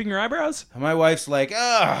shaping your eyebrows? My wife's like,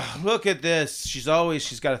 look at this. She's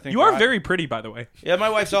got to think. You are very pretty, by the way. Yeah, my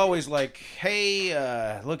wife's always like, hey,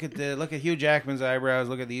 look at Hugh Jackman's eyebrows.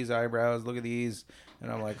 Look at these eyebrows. Look at these. And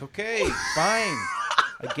I'm like, okay, fine.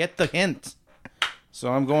 I get the hint.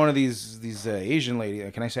 So I'm going to these Asian lady.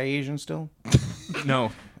 Can I say Asian still?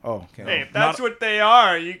 No. Oh, okay. Hey, if that's what they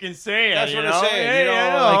are, you can say it. That's you what know? I'm saying, Hey, you know, I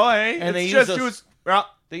know, like- hey, and they it's use just those- well,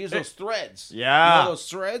 They use those threads. Yeah. You know those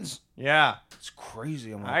threads? yeah. It's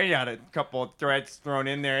crazy. I'm like, I got a couple of threads thrown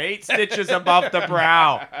in there. 8 stitches above the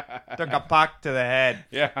brow. Took a puck to the head.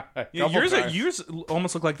 yeah. Yeah, yours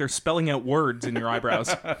almost look like they're spelling out words in your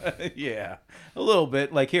eyebrows. Yeah. A little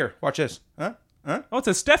bit. Like, here, watch this. Huh? Oh, it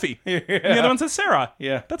says Steffi. Yeah. And the other one says Sarah.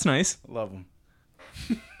 Yeah. That's nice. Love them.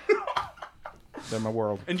 They're my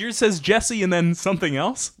world. And yours says Jesse and then something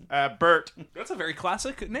else. Bert. That's a very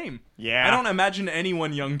classic name. Yeah. I don't imagine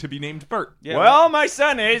anyone young to be named Bert. Yeah. Well, my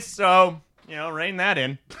son is, so, rein that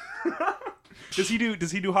in. Does he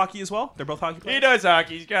do hockey as well? They're both hockey He players. does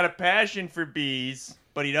hockey. He's got a passion for bees,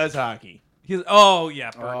 but he does hockey. Oh yeah,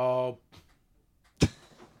 Bert. Oh,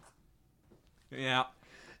 Yeah.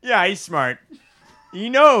 Yeah, he's smart. He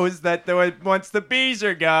knows that once the bees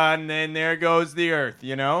are gone, then there goes the earth,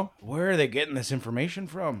 where are they getting this information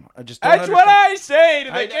from? I just don't That's what understand. I say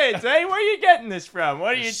to the I- kids. Hey, where are you getting this from?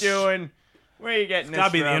 What are you doing? Where are you getting this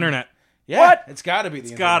Gotta be from? the internet. Yeah, What? It's got to be the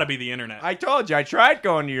It's internet. gotta be the internet. I told you. I tried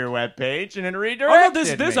going to your webpage and it Oh redirected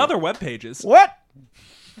no, there's me. other web pages. What?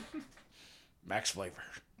 Max Flavor.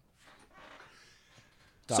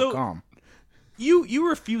 So- .com. You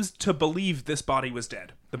refused to believe this body was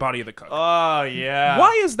dead. The body of the cook. Oh, yeah.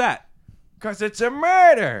 Why is that? Because it's a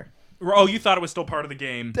murder. Oh, you thought it was still part of the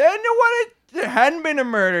game. Then what? there hadn't been a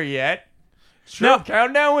murder yet. No.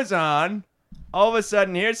 Countdown was on. All of a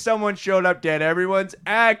sudden, here's someone showed up dead. Everyone's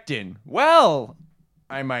acting. Well,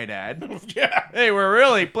 I might add. Yeah. They were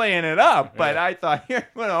really playing it up, but I thought,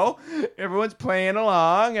 everyone's playing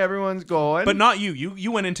along. Everyone's going. But not you.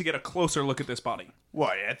 You went in to get a closer look at this body.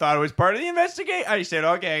 What? I thought it was part of the investigation. I said,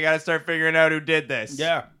 okay, I got to start figuring out who did this.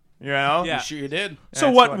 Yeah. You know? Yeah. Sure you did.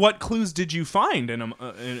 So That's what clues did you find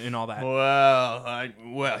in all that?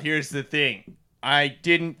 Well, here's the thing. I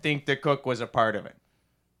didn't think the cook was a part of it.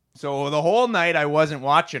 So the whole night I wasn't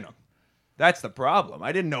watching him. That's the problem.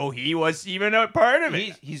 I didn't know he was even a part of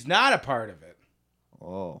it. He's not a part of it.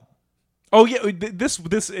 Oh. Oh yeah, this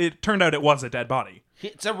it turned out it was a dead body.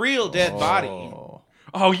 It's a real dead body.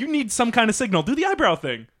 Oh, you need some kind of signal. Do the eyebrow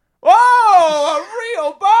thing. Oh, a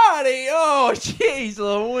real body. Oh, jeez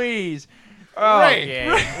Louise. Okay.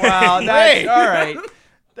 Well, that's all right.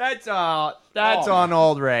 That's on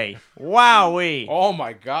old Ray. Wowee. Oh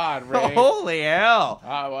my God, Ray. Holy hell.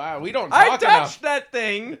 Wow, we don't I talk touched enough. that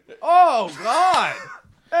thing. Oh, God.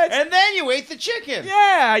 And then you ate the chicken.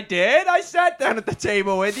 Yeah, I did. I sat down at the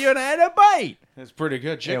table with you and I had a bite. It's pretty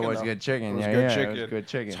good chicken. It was though. good chicken. It was Yeah, good yeah, chicken. it was good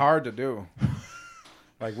chicken. It's hard to do.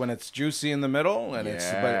 Like when it's juicy in the middle and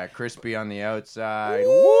Yeah, it's crispy on the outside.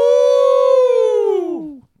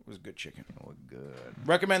 Woo! It was good chicken. Oh, good.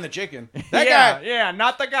 Recommend the chicken. That Yeah,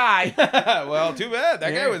 not the guy. guy. Well, too bad.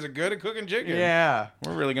 That Yeah. guy was good at cooking chicken. Yeah.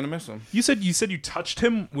 We're really gonna miss him. You said you touched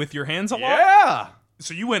him with your hands a lot. Yeah.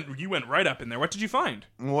 So you went right up in there. What did you find?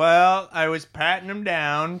 Well, I was patting him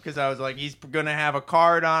down because I was like, he's gonna have a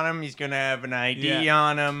card on him. He's gonna have an ID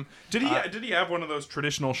on him. Did he have one of those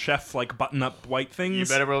traditional chef like button up white things? You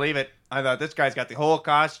better believe it. I thought this guy's got the whole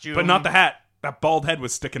costume, But not the hat. That bald head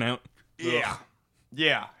was sticking out. Yeah.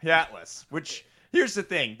 Yeah, hatless. Which, here's the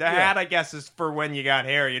thing. The hat, I guess, is for when you got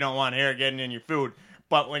hair. You don't want hair getting in your food.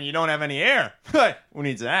 But when you don't have any hair, who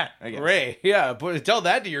needs that? I guess. Ray, yeah, tell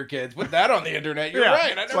that to your kids. Put that on the internet. You're right. I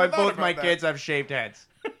never That's why thought both about my that. kids have shaved heads.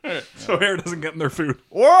 So hair doesn't get in their food.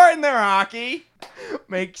 Or in their hockey.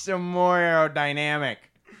 Makes them more aerodynamic.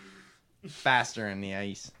 Faster in the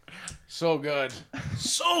ice. So good.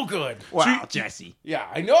 So good. Wow, Jesse. Yeah,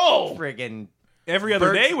 I know. Friggin' Every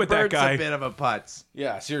other day with that Bert's guy. a bit of a putz.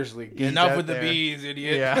 Yeah, seriously. He's Enough out with the there. bees,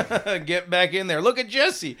 idiot. Yeah. Get back in there. Look at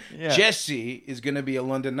Jesse. Yeah. Jesse is going to be a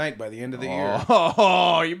London Knight by the end of the year.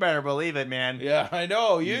 Oh, you better believe it, man. Yeah, I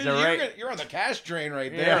know. He's a right- You're on the cash train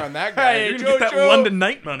right Yeah. there on that guy. Hey, You're gonna get that Jojo. London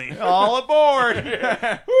night money. All aboard.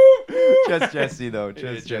 Just Jesse, though.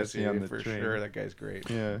 Just Jesse on the for train. sure. That guy's great.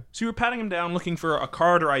 Yeah. So you were patting him down looking for a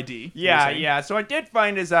card or ID. you were Yeah, saying? yeah. So I did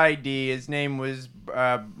find his ID. His name was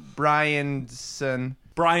Brianson.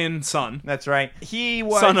 Brian, son. That's right. He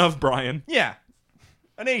was Son of Brian. Yeah,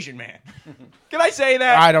 an Asian man. Can I say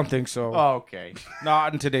that? I don't think so. Okay.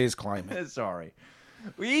 Not in today's climate. Sorry.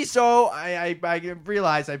 I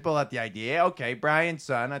realized I pulled out the idea. Okay, Brian's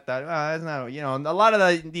son. I thought, that's not, a lot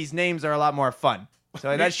of these names are a lot more fun.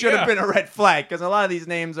 So that should have Yeah. been a red flag because a lot of these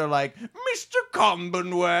names are like Mr.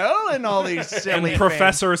 Commonwealth and all these silly And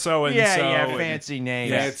Professor so and Yeah, so. yeah, and- fancy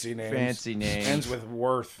names. Fancy names. Fancy names. Ends with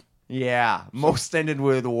worth. Yeah, most ended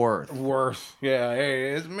with worth. Worth. Yeah,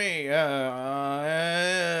 hey, it's me.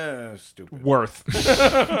 Stupid. Worth.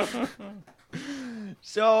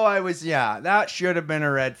 So I was, that should have been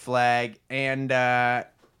a red flag. And,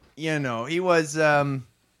 he was a,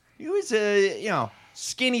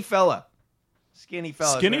 skinny fella. Skinny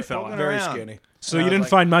fella. Skinny fella. Very around. skinny. So And you I was didn't like-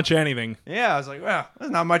 find much anything. Yeah, I was like, well,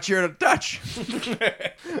 there's not much here to touch. I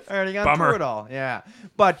already got Bummer. through it all. Yeah.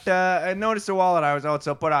 But I noticed the wallet I was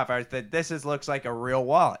also put off. I said, looks like a real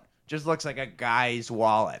wallet. Just looks like a guy's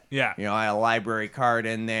wallet. Yeah. I had a library card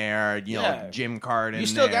in there, Yeah. gym card in there. You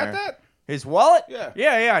still got that? His wallet? Yeah.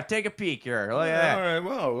 Yeah. Take a peek here. Look at that. All right,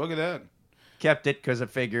 well, look at that. Kept it because I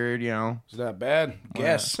figured, It's not bad.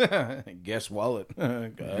 Guess. Guess wallet. I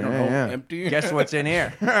don't know. yeah. Empty. Guess what's in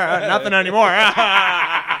here? Nothing anymore.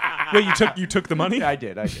 Wait, you took the money? I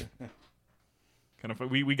did. Kind of.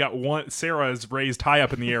 We got one. Sarah is raised high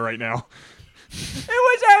up in the air right now. It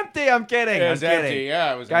was empty. I'm kidding. It was I'm kidding. empty.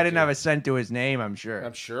 Yeah, it was Guy empty. didn't have a cent to his name, I'm sure.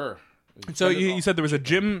 I'm sure. So you said there was a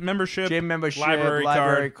gym membership, Gym membership,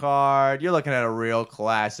 library card. You're looking at a real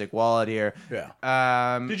classic wallet here.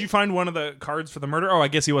 Yeah. Did you find one of the cards for the murder? Oh, I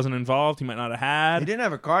guess he wasn't involved. He might not have He had. didn't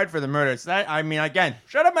have a card for the murder. So that, again,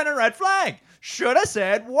 should have been a red flag. Should have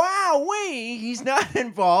said, wow, he's not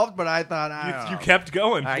involved. But I thought, I don't You know. kept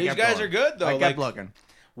going. I These kept guys going. are good, though. I kept Like, looking.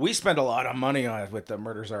 we spend a lot of money on it with the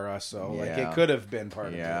Murders Are Us, so like Yeah. it could have been part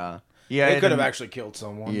of it. Yeah. It could have didn't- actually killed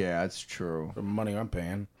someone. Yeah, it's true. For the money I'm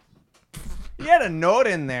paying. He had a note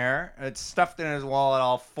in there. It's stuffed in his wallet,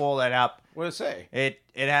 all folded up. What did it say? It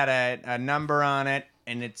had a number on it,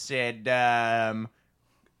 and it said,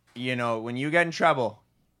 you know, when you get in trouble,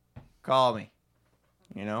 call me.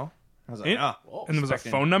 You know? I was like, oh. And there was a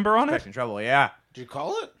phone number on it? Expecting trouble, yeah. Did you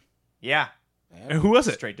call it? Yeah. And who was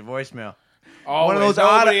it? Straight to voicemail. Oh, One of those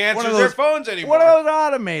nobody auto- one answers of their those- phones anymore. One of those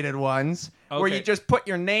automated ones where Okay. you just put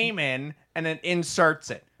your name in and it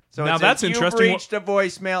inserts it. So Now it says, that's you've interesting. reached a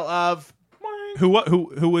voicemail of Who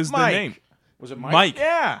was Mike. the name? Was it Mike? Mike.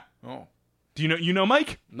 yeah. Oh. Do you know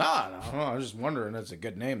Mike? Nah, no. I was just wondering. That's a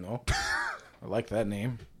good name, though. I like that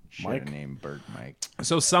name. Mike. named Bert Mike.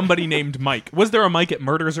 So somebody named Mike. Was there a Mike at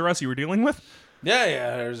Murders R Us you were dealing with? Yeah.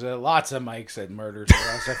 There's lots of Mikes at Murders or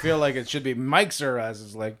Us. I feel like it should be Mike's or Us.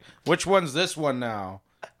 It's like, which one's this one now?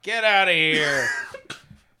 Get out of here.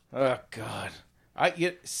 Oh, God. I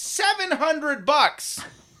get $700.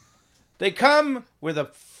 They come with a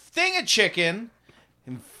thing of chicken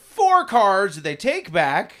and 4 cards that they take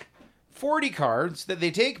back, 40 cards that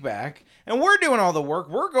they take back, and we're doing all the work.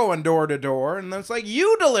 We're going door to door, and it's like,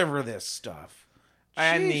 you deliver this stuff.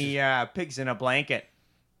 And Jesus. the pigs in a blanket.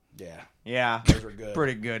 Yeah, Yeah. those are good.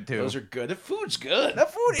 Pretty good, too. Those are good. The food's good. the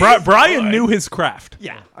food is Brian good. knew his craft.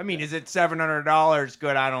 Yeah. I mean, is it $700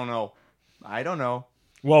 good? I don't know.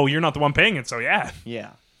 Well, you're not the one paying it, so yeah.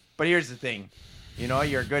 Yeah. But here's the thing. You know,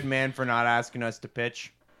 you're a good man for not asking us to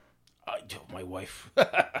pitch. My wife.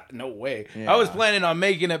 No way. Yeah. I was planning on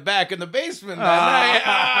making it back in the basement that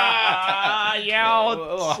night. Yeah,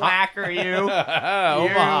 old slacker, you.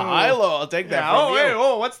 Omaha Hilo. I'll take that from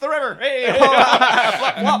you. What's the river? Hey,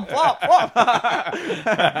 flop, flop, flop,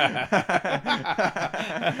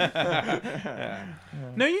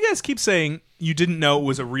 Now, you guys keep saying you didn't know it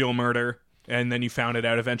was a real murder, and then you found it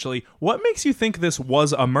out eventually. What makes you think this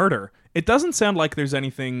was a murder? It doesn't sound like there's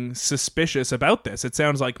anything suspicious about this. It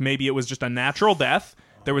sounds like maybe it was just a natural death.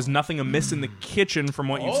 There was nothing amiss in the kitchen from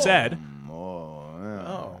what you've said. Oh,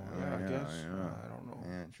 yeah, I guess. I don't know.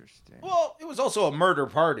 Interesting. Well, it was also a murder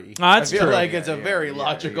party. That's I feel true. like it's a very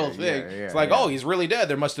logical thing. It's like, oh, he's really dead.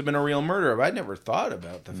 There must have been a real murder. But I never thought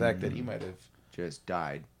about the fact that he might have Just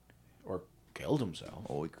died. or killed himself.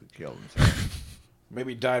 Oh, he could kill himself.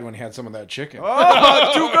 Maybe he died when he had some of that chicken.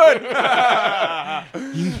 Oh, too good.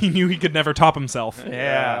 He knew he could never top himself.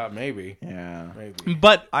 Yeah. Maybe. Yeah. Maybe.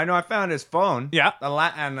 But I know I found his phone. Yeah.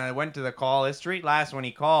 And I went to the call history. Last one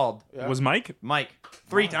he called, was Mike? Mike,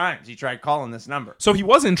 3 times he tried calling this number. So he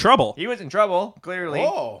was in trouble. He was in trouble, clearly.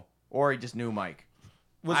 Oh. Or he just knew Mike.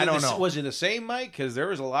 Was I it don't the, know. Was it the same Mike? Because there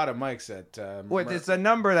was a lot of Mikes at. Wait, it's a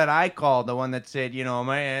number that I called, the one that said, you know,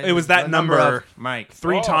 It was that the number of Mike.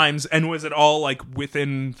 3 times, and was it all like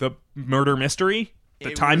within the murder mystery? The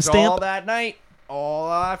It was all timestamp? that night,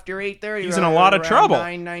 all after 8:30. He's in a lot of trouble.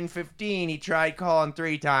 9:15, he tried calling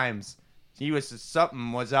 3 times.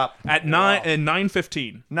 Something was up. At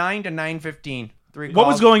 9:15. 9 to 9:15. 3 What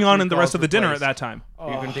was calls, going on 3 in the rest calls of the dinner at replaced. that time?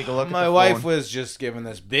 You can take a look at My the wife phone. was just giving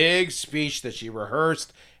this big speech that she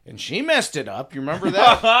rehearsed, and she messed it up. You remember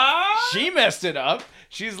that? She messed it up.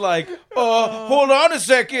 She's like, hold on a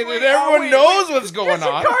second, and everyone knows what's going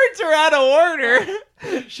on. The cards are out of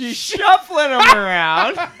order. She's shuffling them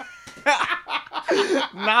around.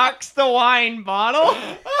 Knocks the wine bottle.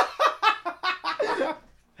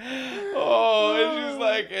 Oh, and she's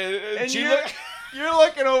like, And she you're, looked. you're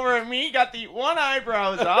looking over at me, got the one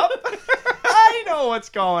eyebrows up. I know what's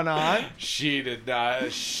going on. She did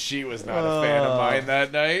not. She was not a fan of mine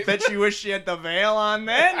that night. Bet she wished she had the veil on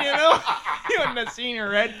then, you know? You wouldn't have seen her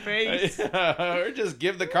red face. Or just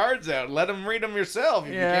give the cards out. Let them read them yourself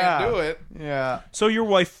if Yeah. you can't do it. Yeah. So your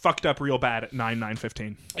wife fucked up real bad at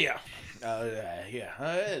 9:15. Yeah. Yeah.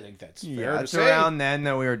 I think that's fair Yeah, to it's say. around then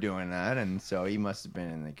that we were doing that, and so he must have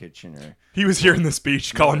been in the kitchen or... He was hearing the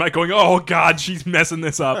speech, calling Mike, going, "Oh God, she's messing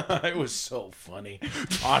this up." It was so funny.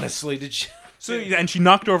 Honestly, did you? So and she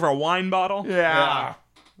knocked over a wine bottle. Yeah.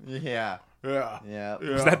 Yeah. Yeah. Yeah.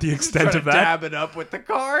 Was that the extent of that? Dab it up with the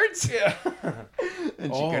cards. Yeah.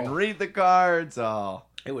 And she Oh. couldn't read the cards. Oh,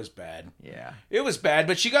 It was bad. yeah. It was bad,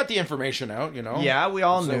 but she got the information out, you know? Yeah, we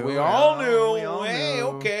all So knew. we all knew. We all Hey, knew.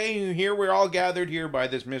 okay, here we're all gathered here by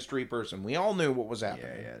this mystery person. We all knew what was Yeah,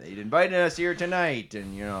 happening. yeah. They'd invited us here tonight,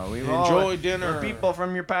 and you know we've Enjoy all dinner. there are people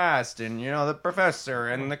from your past, and you know the professor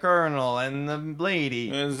and the colonel and the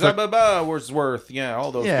lady, Zababa Wordsworth, yeah,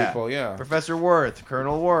 all those people, yeah. Professor Worth,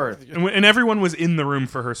 Colonel Worth. And everyone was in the room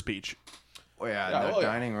for her speech. Oh, yeah, Yeah, in the oh, yeah.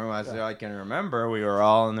 dining room. As I can remember, we were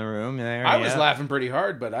all in the room there. I was yeah. laughing pretty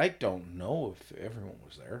hard, but I don't know if everyone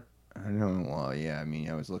was there. I know. Well, yeah. I mean,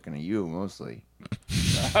 I was looking at you mostly.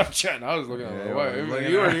 I'm trying. I was looking at Yeah, the I way. was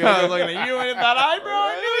looking You were at- I was looking at you and that eyebrow.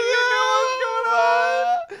 I knew you knew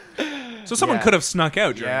what was going on. So someone Yeah. could have snuck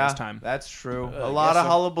out during Yeah, this time. that's true. A lot of so.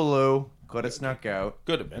 hullabaloo. Could have snuck out.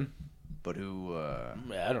 Could have been. But who,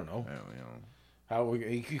 I don't know. you know, How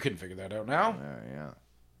you couldn't figure that out now. yeah.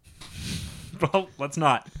 Well, let's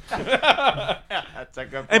not. That's a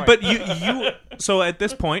good And, but you. So at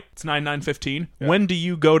this point, it's 9:15. When do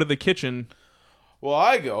you go to the kitchen? Well,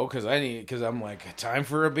 I go because I'm like, time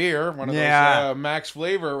for a beer, one of Yeah. those Max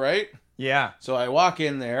Flavor, right? Yeah. So I walk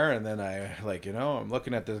in there, and then I'm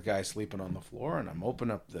looking at this guy sleeping on the floor, and I'm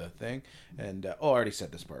opening up the thing, and I already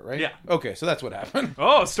said this part, right? Yeah. Okay, so that's what happened.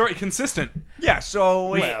 Oh, story consistent. Yeah,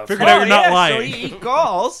 so figured out you're not So lying. he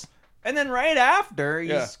calls, and then right after,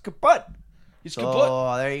 he's Yeah. kaput. He's So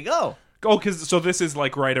kaput. there you go. Oh, so this is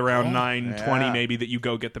like right around 9:20 yeah. maybe that you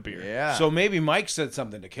go get the beer. Yeah. So maybe Mike said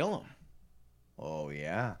something to kill him. oh,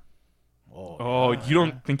 yeah. Oh, you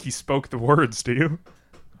don't think he spoke the words, do you?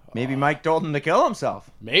 Maybe Mike told him to kill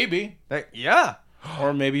himself. Maybe, Yeah.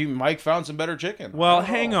 or maybe Mike found some better chicken. Well,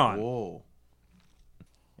 hang on. Whoa.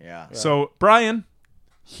 Yeah. So Brian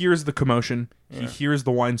hears the commotion. He hears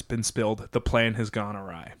the wine's been spilled. The plan has gone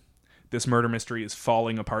awry. This murder mystery is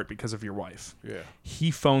falling apart because of your wife. Yeah.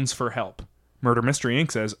 He phones for help. Murder Mystery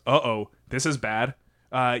Inc. says, "Uh-oh, this is bad.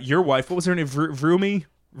 Your wife, what was her name? Vroomy?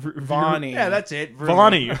 Vonnie. Yeah, that's it.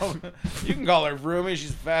 Vonnie. You can call her Vroomy. She's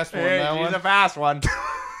a fast one. That She's one. a fast one.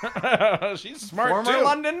 She's smart Former too.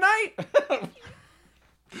 London Knight.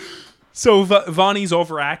 So Vonnie's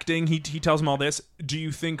overacting. He tells him all this. Do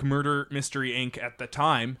you think Murder Mystery Inc. at the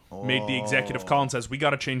time made the executive call and says, we got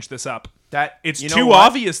to change this up? It's You know too what?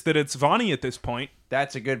 obvious that it's Vonnie at this point.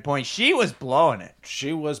 That's a good point. She was blowing it.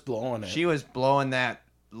 She was blowing it. She was blowing that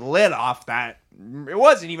lid off that. It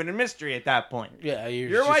wasn't even a mystery at that point. Yeah,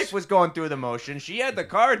 Your wife was going through the motions. She had the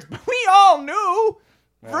cards, but we all knew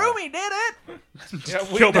Vroomy did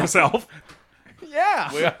it. Killed herself.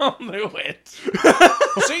 Yeah. We all knew it.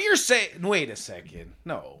 So you're saying? Wait a second.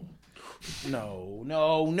 No.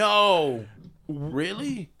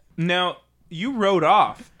 Really? Now, you wrote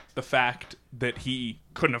off the fact that he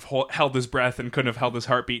couldn't have held his breath and couldn't have held his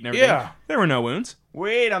heartbeat and everything. Yeah. There were no wounds.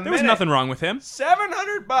 Wait a There minute. was nothing wrong with him.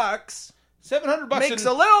 $700 $700 makes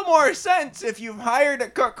a little more sense if you've hired a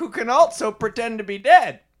cook who can also pretend to be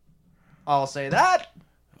dead. I'll say that.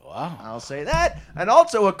 Wow. I'll say that. And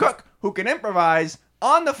also a cook who can improvise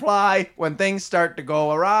on the fly when things start to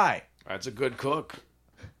go awry. That's a good cook.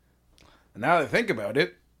 And now that I think about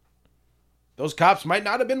it, those cops might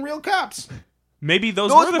not have been real cops. Maybe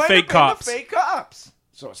those were the might fake have been cops. The fake cops.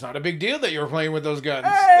 So it's not a big deal that you were playing with those guns.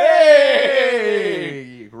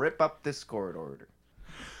 Hey! Rip up this court order.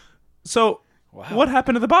 So, what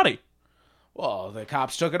happened to the body? Well, the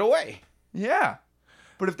cops took it away. Yeah.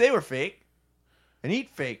 But if they were fake, and he'd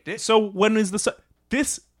faked it. So when is this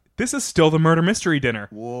is still the murder mystery dinner.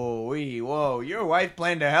 Whoa. Your wife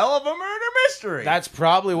planned a hell of a murder mystery. That's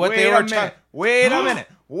probably what Wait they a were minute. Wait a minute.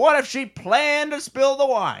 What if she planned to spill the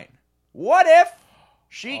wine? What if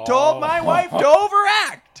she told my wife to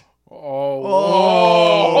overact?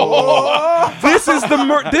 This is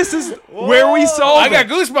this is where we solve I got it.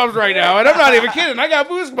 goosebumps right now, and I'm not even kidding. I got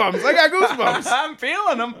goosebumps. I'm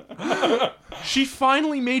feeling them. She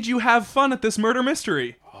finally made you have fun at this murder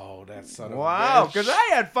mystery. Oh, that son Wow, of a bitch. because I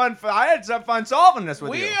had fun. I had some fun solving this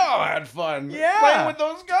with We you. all had fun. Yeah. Playing with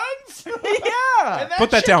those guns. Yeah. And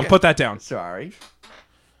Put that down. chicken. Put that down. Sorry.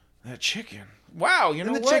 That chicken. Wow, you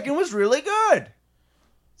know And the what? chicken was really good.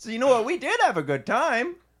 So you know what? We did have a good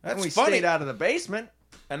time. That's and we funny. stayed out of the basement.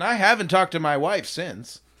 And I haven't talked to my wife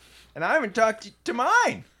since. And I haven't talked to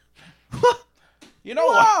mine. You know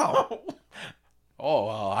Wow. what? Oh,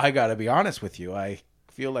 well, I got to be honest with you. I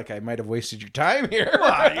feel like I might have wasted your time here.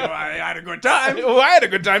 I had a good time. Oh, I had a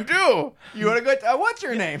good time too. You had a good what's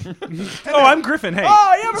your name? Oh, I'm Griffin. Hey.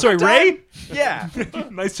 Oh, you have a Sorry, good Ray. time? Yeah.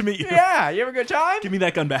 Nice to meet you. Yeah. You have a good time? Give me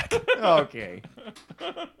that gun back. Okay.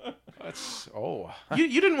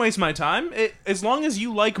 You didn't waste my time. As long as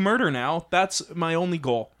you like murder now, that's my only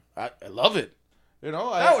goal. I love it. You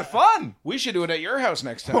know, That was fun. we should do it at your house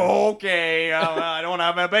next time. Okay. Well, I don't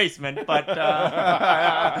have a basement, but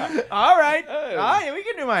all right. Yeah, we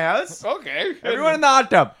can do my house. Okay. Everyone in the hot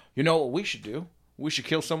tub. You know what we should do? We should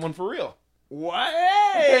kill someone for real. What?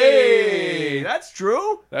 Hey, that's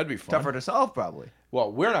true. That'd be fun. Tougher to solve, probably.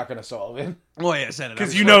 Well, we're not going to solve it. Well, yeah, said it.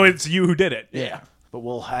 Because you know it's you who did it. Yeah. But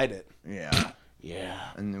we'll hide it. Yeah. Yeah.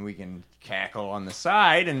 And then we can cackle on the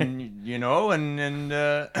side, and you know,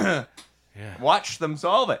 and watch them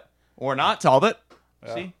solve it or not solve it.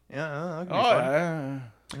 See? Yeah.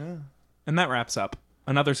 And that wraps up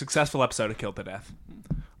another successful episode of Killed to Death.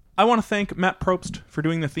 I want to thank Matt Probst for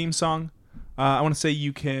doing the theme song. I want to say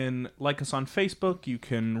you can like us on Facebook. You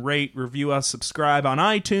can rate, review us, subscribe on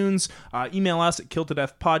iTunes. Email us at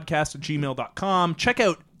killtodeathpodcast@gmail.com. Check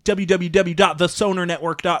out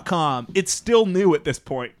www.thesonarnetwork.com. It's still new at this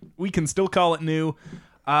point. We can still call it new.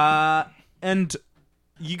 And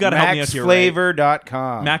you got to help me out here, Ray.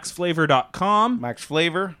 MaxFlavor.com. MaxFlavor.com. Max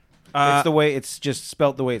Flavor. It's just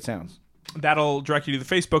spelt the way it sounds. That'll direct you to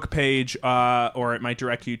the Facebook page, or it might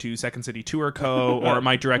direct you to Second City Tour Co., or it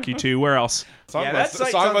might direct you to where else?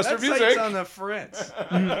 Songbuster Music. Site's on the fritz.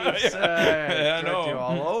 It's direct you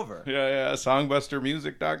all over. Yeah.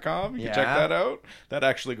 Songbustermusic.com. You can check that out. That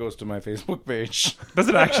actually goes to my Facebook page. Does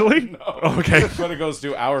it actually? No. Oh, okay. But it goes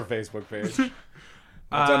to our Facebook page. It's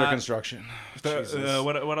under construction.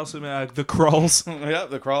 What else? The Krulls. Yeah,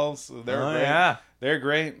 the Krulls. They're great. Yeah. They're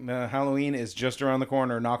great. Halloween is just around the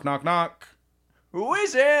corner. Knock, knock, knock. Who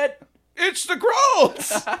is it? It's the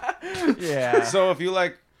Krulls! Yeah. So if you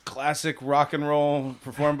like classic rock and roll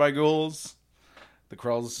performed by ghouls, the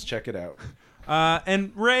Krulls, check it out.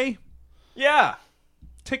 And Ray, Yeah.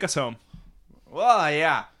 take us home. Well,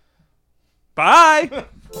 yeah. Bye!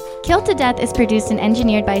 Killed to Death is produced and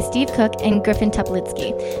engineered by Steve Cook and Griffin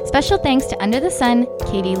Tuplitsky. Special thanks to Under the Sun,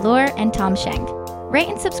 Katie Lohr, and Tom Schenk. Rate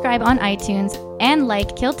and subscribe on iTunes and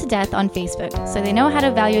like Killed to Death on Facebook so they know how to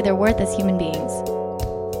value their worth as human beings.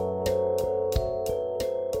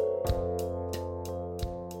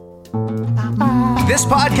 This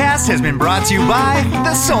podcast has been brought to you by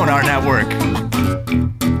the Sonar Network.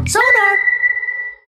 Sonar!